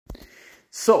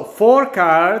So 4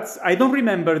 cards, I don't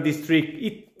remember this trick,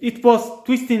 it was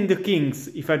twisting the kings,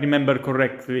 if I remember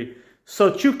correctly.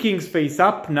 So 2 kings face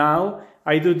up now,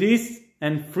 I do this,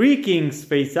 and 3 kings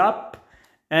face up,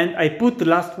 and I put the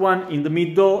last one in the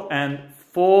middle, and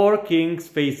 4 kings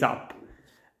face up.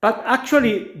 But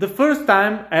actually, the first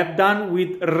time I have done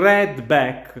with red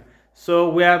back. So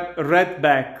we have red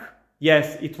back.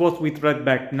 Yes, it was with red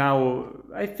back. Now,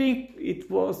 I think it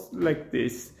was like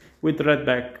this, with red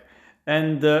back.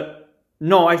 And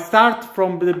no, I start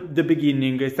from the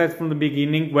beginning. I start from the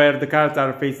beginning where the cards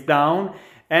are face down.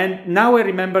 And now I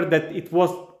remember that it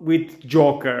was with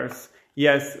jokers.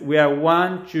 Yes, we have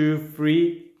 1, 2,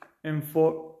 3, and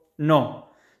 4. No,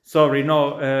 sorry,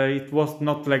 no, it was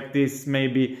not like this,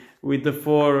 maybe with the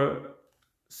 4.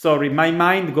 Sorry, my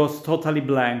mind goes totally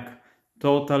blank.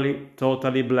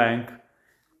 Totally blank.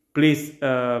 Please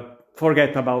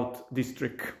forget about this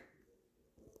trick.